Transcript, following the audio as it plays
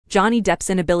Johnny Depp's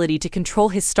inability to control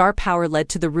his star power led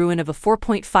to the ruin of a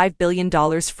 $4.5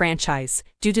 billion franchise,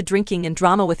 due to drinking and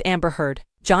drama with Amber Heard.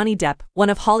 Johnny Depp, one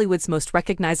of Hollywood's most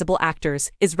recognizable actors,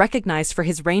 is recognized for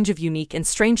his range of unique and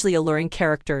strangely alluring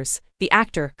characters. The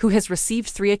actor, who has received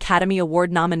 3 Academy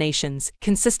Award nominations,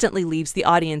 consistently leaves the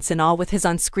audience in awe with his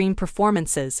on-screen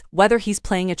performances, whether he's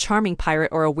playing a charming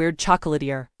pirate or a weird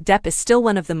chocolatier. Depp is still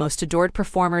one of the most adored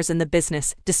performers in the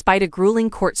business, despite a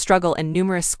grueling court struggle and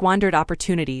numerous squandered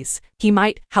opportunities. He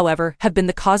might, however, have been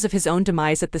the cause of his own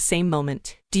demise at the same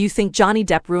moment. Do you think Johnny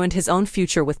Depp ruined his own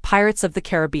future with Pirates of the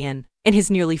Caribbean? In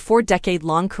his nearly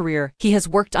 4-decade-long career, he has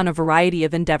worked on a variety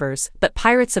of endeavors, but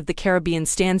Pirates of the Caribbean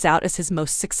stands out as his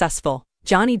most successful.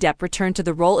 Johnny Depp returned to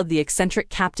the role of the eccentric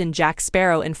Captain Jack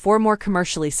Sparrow in 4 more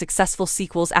commercially successful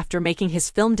sequels after making his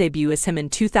film debut as him in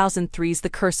 2003's The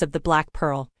Curse of the Black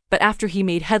Pearl. But after he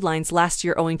made headlines last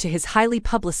year owing to his highly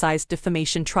publicized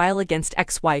defamation trial against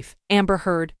ex-wife, Amber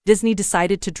Heard, Disney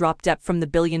decided to drop Depp from the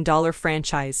billion-dollar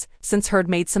franchise. Since Heard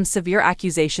made some severe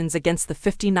accusations against the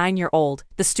 59-year-old,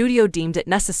 the studio deemed it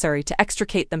necessary to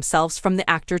extricate themselves from the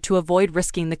actor to avoid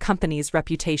risking the company's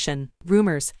reputation.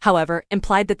 Rumors, however,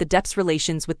 implied that the Depp's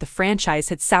relations with the franchise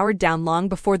had soured down long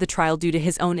before the trial due to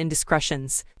his own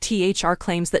indiscretions. THR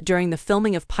claims that during the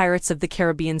filming of Pirates of the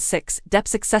Caribbean 6,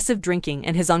 Depp's excessive drinking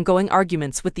and his ongoing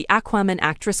arguments with the Aquaman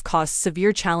actress caused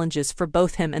severe challenges for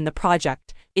both him and the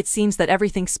project. It seems that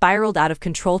everything spiraled out of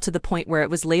control to the point where it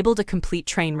was labeled a complete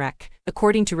train wreck.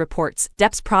 According to reports,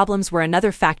 Depp's problems were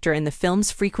another factor in the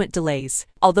film's frequent delays.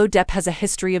 Although Depp has a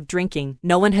history of drinking,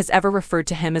 no one has ever referred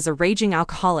to him as a raging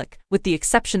alcoholic, with the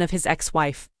exception of his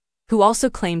ex-wife, who also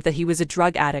claimed that he was a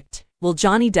drug addict. Will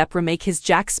Johnny Depp remake his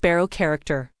Jack Sparrow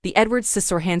character? The Edward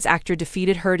Scissorhands actor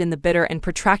defeated Heard in the bitter and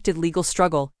protracted legal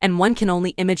struggle, and one can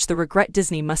only imagine the regret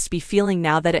Disney must be feeling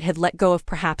now that it had let go of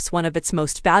perhaps one of its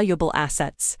most valuable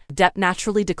assets. Depp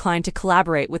naturally declined to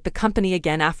collaborate with the company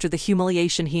again after the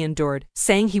humiliation he endured,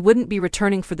 saying he wouldn't be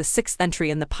returning for the 6th entry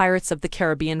in the Pirates of the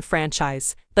Caribbean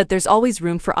franchise. But there's always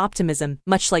room for optimism,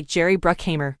 much like Jerry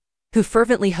Bruckheimer, who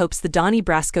fervently hopes the Donnie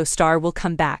Brasco star will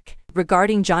come back.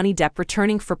 Regarding Johnny Depp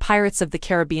returning for Pirates of the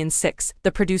Caribbean 6,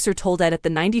 the producer told Ed at the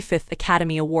 95th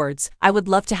Academy Awards, "I would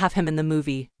love to have him in the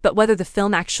movie, but whether the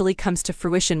film actually comes to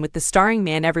fruition with the starring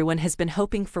man everyone has been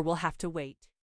hoping for will have to wait."